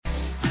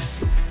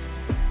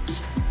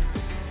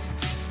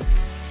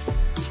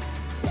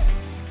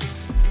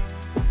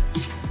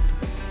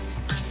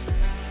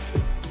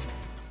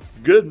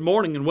Good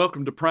morning and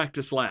welcome to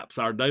Practice Laps,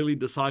 our daily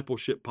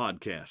discipleship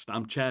podcast.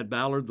 I'm Chad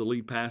Ballard, the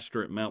lead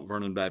pastor at Mount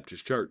Vernon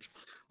Baptist Church.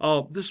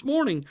 This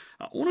morning,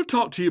 I want to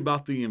talk to you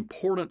about the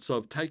importance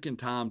of taking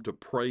time to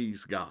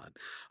praise God.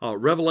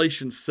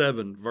 Revelation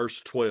 7, verse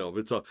 12,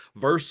 it's a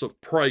verse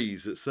of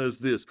praise. It says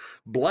this: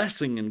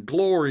 blessing and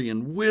glory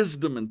and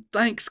wisdom and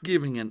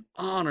thanksgiving and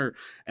honor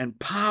and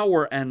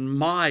power and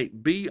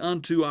might be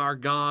unto our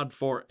God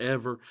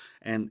forever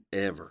and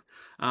ever.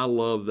 I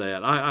love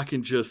that. I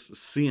can just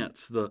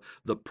sense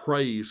the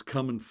praise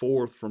coming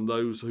forth from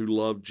those who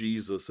love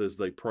Jesus as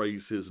they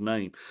praise his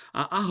name.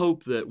 I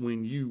hope that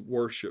when you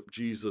worship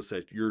Jesus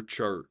at your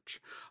church,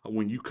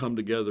 when you come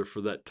together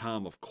for that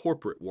time of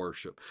corporate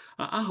worship,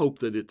 I hope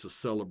that it's a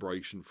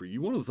celebration for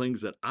you. One of the things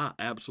that I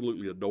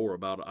absolutely adore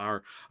about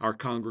our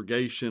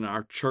congregation,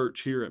 our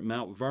church here at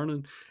Mount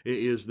Vernon,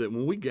 is that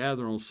when we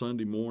gather on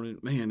Sunday morning,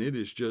 man, it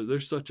is just,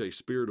 there's such a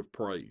spirit of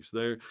praise.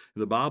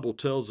 The Bible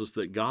tells us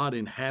that God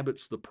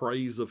inhabits the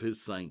praise of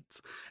his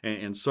saints.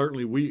 And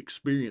certainly we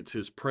experience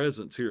his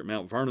presence here at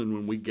Mount Vernon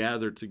when we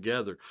gather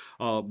together,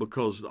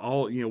 because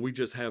we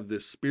just have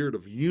this spirit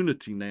of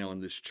unity now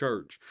in this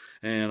church.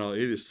 And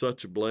it is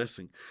such a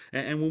blessing.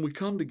 And when we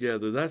come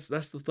together, that's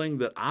the thing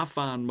that I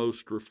find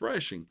most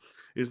refreshing,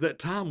 is that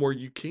time where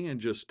you can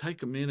just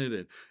take a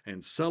minute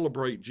and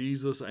celebrate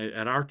Jesus.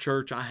 At our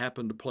church, I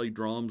happen to play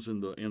drums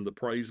in the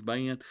praise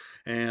band,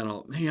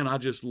 and man, I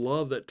just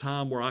love that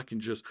time where I can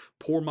just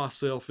pour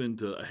myself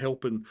into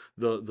helping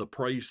the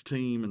praise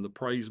team and the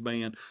praise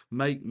band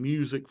make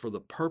music for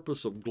the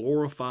purpose of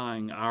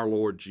glorifying our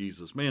Lord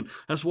Jesus. Man,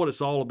 that's what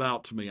it's all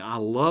about to me. I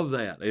love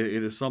that.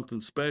 It is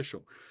something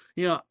special.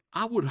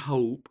 I would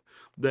hope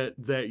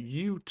that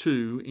you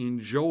too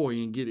enjoy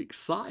and get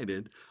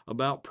excited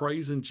about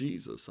praising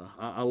Jesus.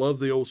 I love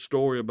the old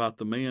story about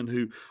the man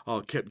who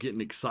kept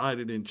getting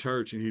excited in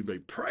church, and he'd be,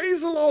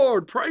 praise the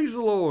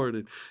Lord,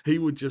 and he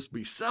would just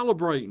be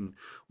celebrating.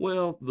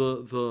 Well,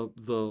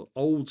 the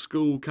old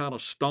school kind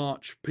of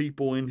staunch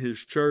people in his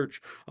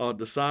church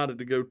decided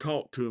to go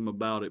talk to him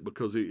about it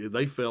because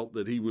they felt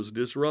that he was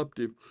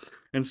disruptive.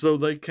 And so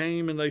they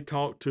came and they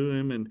talked to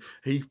him, and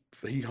he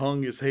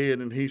hung his head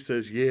and he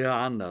says, "Yeah,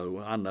 I know,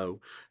 I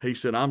know." He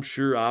said, "I'm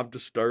sure I've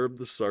disturbed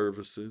the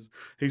services."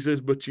 He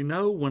says, "But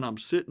when I'm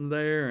sitting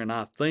there and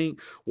I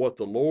think what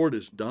the Lord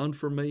has done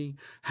for me,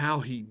 how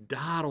he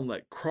died on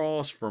that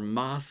cross for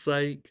my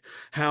sake,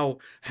 how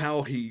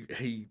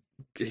he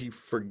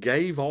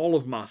forgave all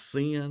of my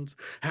sins,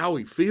 how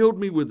he filled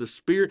me with the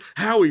Spirit,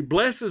 how he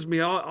blesses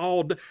me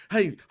all day.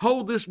 Hey,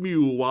 hold this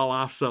mule while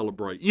I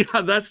celebrate." Yeah,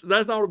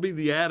 that ought to be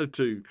the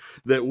attitude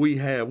that we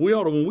have. We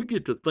ought to, when we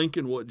get to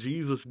thinking what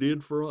Jesus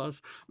did for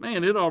us,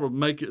 man, it ought to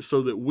make it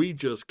so that we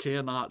just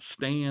cannot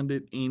stand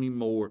it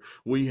anymore.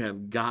 We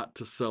have got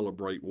to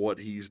celebrate what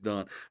he's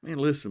done. Man,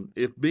 listen,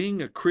 if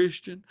being a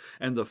Christian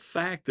and the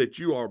fact that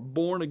you are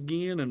born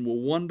again and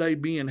will one day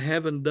be in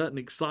heaven doesn't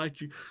excite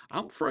you,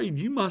 I'm afraid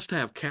you must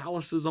have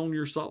calluses on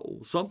your soul.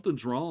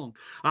 Something's wrong.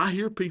 I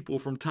hear people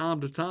from time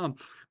to time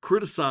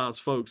criticize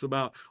folks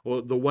about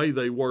the way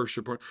they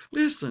worship. Or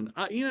listen,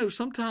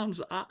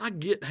 sometimes I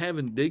get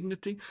having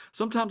dignity.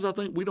 Sometimes I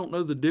think we don't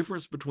know the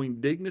difference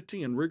between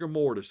dignity and rigor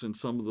mortis in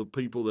some of the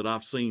people that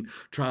I've seen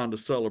trying to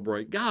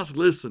celebrate. Guys,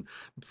 listen,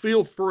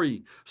 feel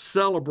free,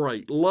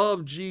 celebrate,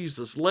 love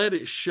Jesus, let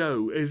it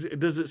show.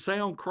 Does it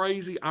sound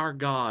crazy? Our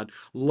God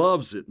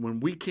loves it when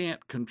we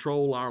can't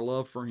control our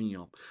love for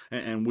him,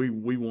 and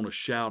we want to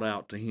shout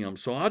out to him.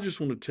 So I just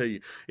want to tell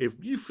you, if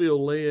you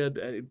feel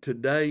led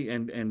today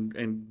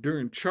and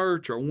during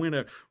church or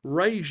whenever,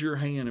 raise your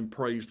hand and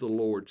praise the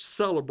Lord.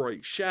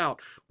 Celebrate,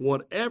 shout,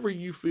 whatever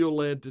you feel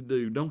led to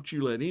do. Don't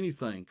you let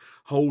anything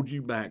hold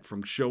you back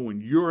from showing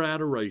your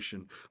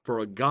adoration for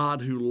a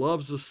God who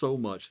loves us so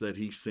much that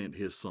he sent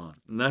his son.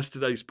 And that's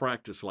today's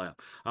practice lap.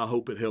 I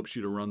hope it helps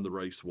you to run the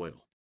race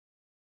well.